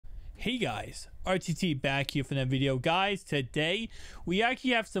Hey guys, RTT back here for another video. Guys, today we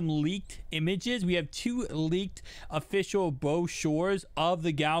actually have some leaked images. We have two leaked official brochures of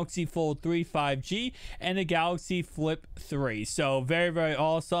the Galaxy Fold 3 5G and the Galaxy Flip 3. So very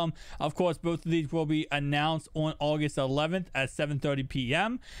awesome. Of course, both of these will be announced on August 11th at 7:30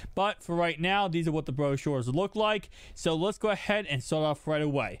 p.m. But for right now, these are what the brochures look like. So let's go ahead and start off right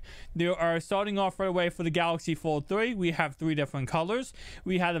away. There are starting off right away for the Galaxy Fold 3. We have three different colors.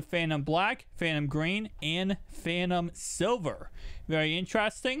 We have the Phantom Black, Phantom Green, and Phantom Silver. Very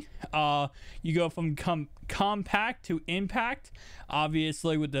interesting. You go from compact to impact,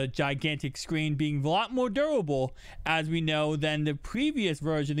 obviously with the gigantic screen being a lot more durable, as we know, than the previous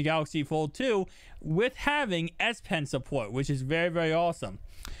version, the Galaxy Fold 2, with having S Pen support, which is very awesome.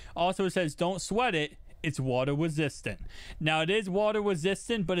 Also, it says don't sweat it. It's water resistant. Now, it is water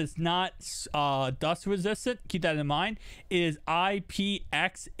resistant, but it's not dust resistant. Keep that in mind. It is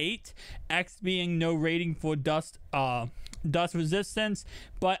IPX8, X being no rating for dust resistance,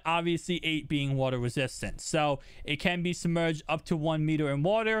 but obviously 8 being water resistant. So it can be submerged up to 1 meter in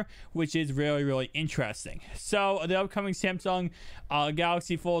water, which is really interesting. So the upcoming Samsung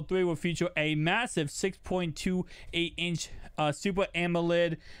Galaxy Fold 3 will feature a massive 6.28 inch Super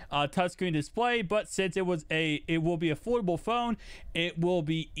AMOLED touchscreen display, but since it will be a foldable phone, it will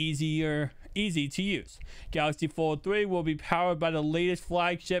be easy to use. Galaxy Fold 3 will be powered by the latest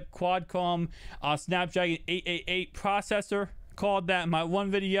flagship Qualcomm Snapdragon 888 processor. Called that in my one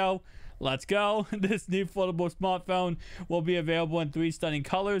video. Let's go. This new foldable smartphone will be available in 3 stunning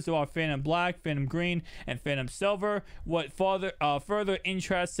colors. There are Phantom Black, Phantom Green, and Phantom Silver. What further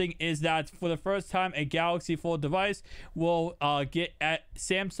interesting is that for the first time, a Galaxy Fold device will get at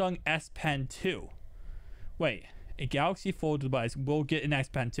Samsung S Pen 2. Wait. A Galaxy Fold device will get an S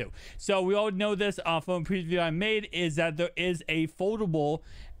Pen 2. So we all know this from a previous video I made, is that there is a foldable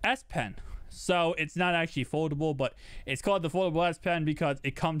S Pen. So it's not actually foldable, but it's called the foldable S Pen because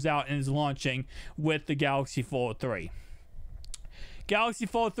it comes out and is launching with the Galaxy Fold 3. Galaxy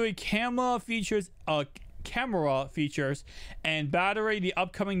Fold 3 camera features and battery. The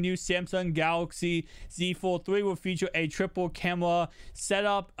upcoming new Samsung Galaxy Z Fold 3 will feature a triple camera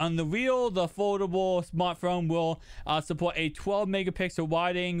setup. On the real, the foldable smartphone will support a 12 megapixel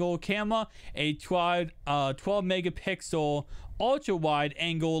wide angle camera, a 12 megapixel ultra wide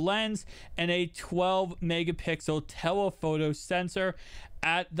angle lens, and a 12 megapixel telephoto sensor.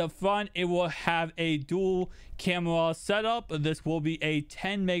 At the front, it will have a dual camera setup. This will be a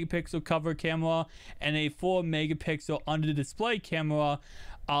 10 megapixel cover camera and a 4 megapixel under display camera.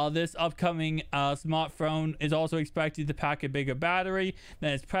 This upcoming smartphone is also expected to pack a bigger battery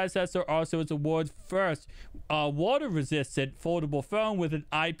than its predecessor. Also, it's the world's first water resistant foldable phone with an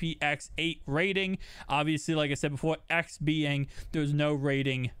IPX8 rating. Obviously, like I said before, X being there's no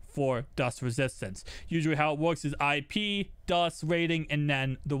rating for dust resistance. Usually how it works is IP, dust rating, and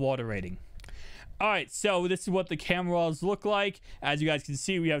then the water rating. Alright, so this is what the cameras look like. As you guys can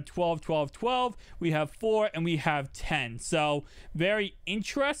see, we have 12, 12, 12, we have 4, and we have 10. So very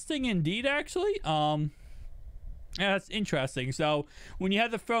interesting indeed, actually. Yeah, that's interesting. So when you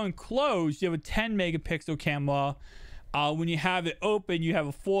have the phone closed, you have a 10 megapixel camera. When you have it open, you have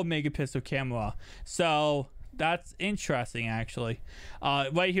a 4 megapixel camera. So that's interesting, actually.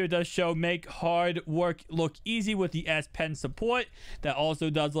 Right here, it does show make hard work look easy with the S Pen support. That also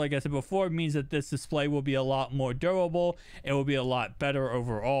does, like I said before, means that this display will be a lot more durable. It will be a lot better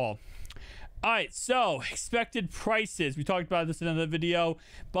overall. Alright, so expected prices. We talked about this in another video,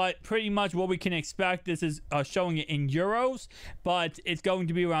 but pretty much what we can expect. This is showing it in euros, but it's going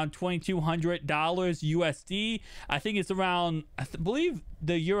to be around $2,200 USD. I think it's around, I believe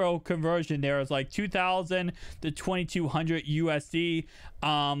the euro conversion there is like 2,000 to 2,200 USD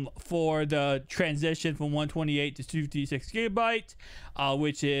for the transition from 128 to 256 gigabyte,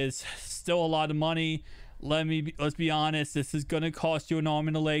 which is still a lot of money. Let's be honest, this is gonna cost you an arm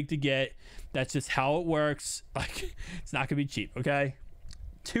and a leg to get. That's just how it works. Like, it's not gonna be cheap, okay?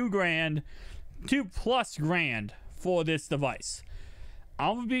 $2,000, $2+ grand for this device.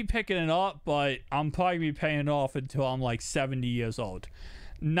 I'm gonna be picking it up, but I'm probably gonna be paying it off until I'm like 70 years old.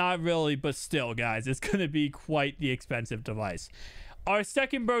 Not really, but still, guys, it's gonna be quite the expensive device. Our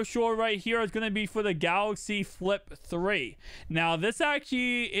second brochure right here is going to be for the Galaxy Flip 3. Now, this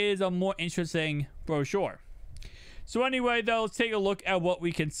actually is a more interesting brochure. So anyway, though, let's take a look at what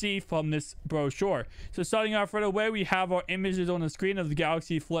we can see from this brochure. So starting off right away, we have our images on the screen of the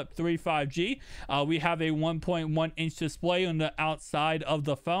Galaxy Flip 3 5G. We have a 1.1 inch display on the outside of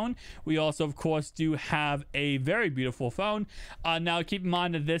the phone. We also, of course, do have a very beautiful phone. Now, keep in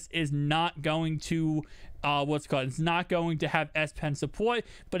mind that this is not going to what's called, it's not going to have S Pen support,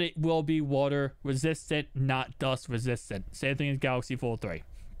 but it will be water resistant, not dust resistant. Same thing as Galaxy Fold 3.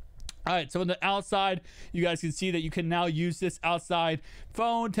 All right, so on the outside, you guys can see that you can now use this outside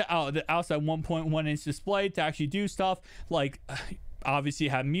phone to the outside 1.1 inch display to actually do stuff like obviously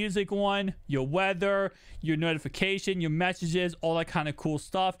have music on, your weather, your notification, your messages, all that kind of cool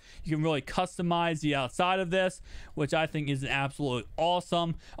stuff. You can really customize the outside of this, which I think is absolutely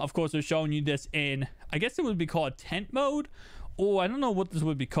awesome. Of course, they're showing you this in, I guess it would be called tent mode. Oh, I don't know what this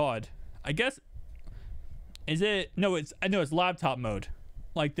would be called. I guess, is it? No, I know it's laptop mode.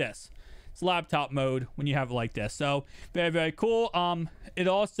 Like this. It's laptop mode when you have it like this. So very, very cool. It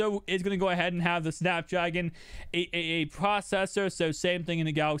also is going to go ahead and have the Snapdragon 888 processor. So same thing in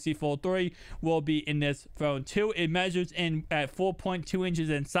the Galaxy Fold 3 will be in this phone too. It measures in at 4.2 inches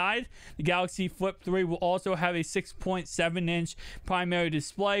inside. The Galaxy Flip 3 will also have a 6.7 inch primary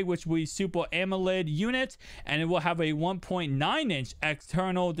display, which will be Super AMOLED unit, and it will have a 1.9 inch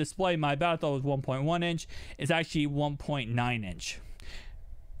external display. My bad, I thought it was 1.1 inch. It's actually 1.9 inch.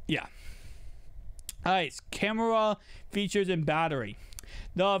 Yeah. All right, camera features and battery.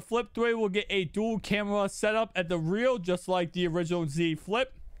 The Flip 3 will get a dual camera setup at the rear, just like the original Z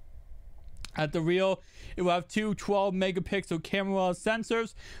Flip. At the rear, it will have two 12 megapixel camera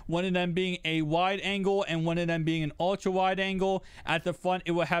sensors, one of them being a wide angle and one of them being an ultra wide angle. At the front,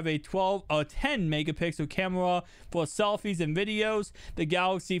 it will have a 10 megapixel camera for selfies and videos. The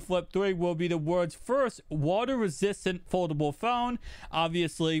Galaxy Flip 3 will be the world's first water resistant foldable phone,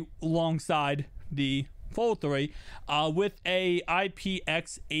 obviously alongside the Fold 3, with a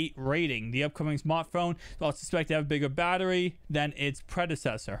IPX8 rating. The upcoming smartphone is also expected to have a bigger battery than its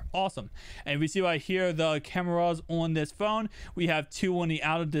predecessor. Awesome. And we see right here the cameras on this phone. We have two on the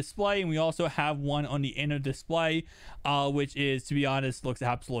outer display, and we also have one on the inner display, which is, to be honest, looks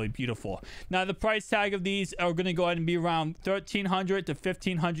absolutely beautiful. Now, the price tag of these are going to go ahead and be around $1,300 to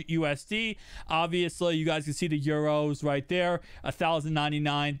 $1,500 USD. Obviously, you guys can see the euros right there,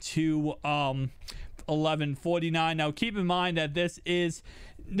 $1,099 to $1,149. Now keep in mind that there's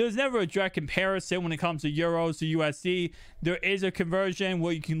never a direct comparison when it comes to euros to USD. There is a conversion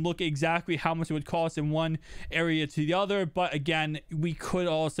where you can look exactly how much it would cost in one area to the other, but again, we could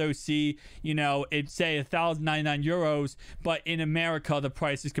also see, you know, it say 1,099 euros, but in America the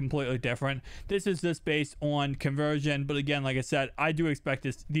price is completely different. This is just based on conversion, but again, like I said, I do expect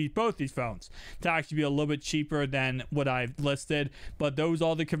both these phones to actually be a little bit cheaper than what I've listed, but those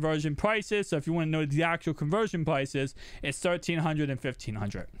are the conversion prices. So if you want to know the actual conversion prices, it's $1,300 and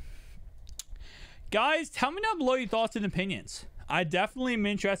 $1,500. Guys, tell me down below your thoughts and opinions. I definitely am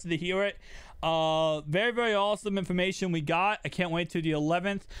interested to hear it. Very, very awesome information we got. I can't wait till the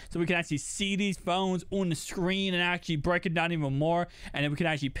 11th so we can actually see these phones on the screen and actually break it down even more, and then we can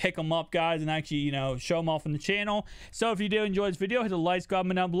actually pick them up, guys, and actually, you know, show them off on the channel. So if you did enjoy this video, hit the like, subscribe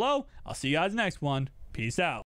button down below. I'll see you guys next one. Peace out.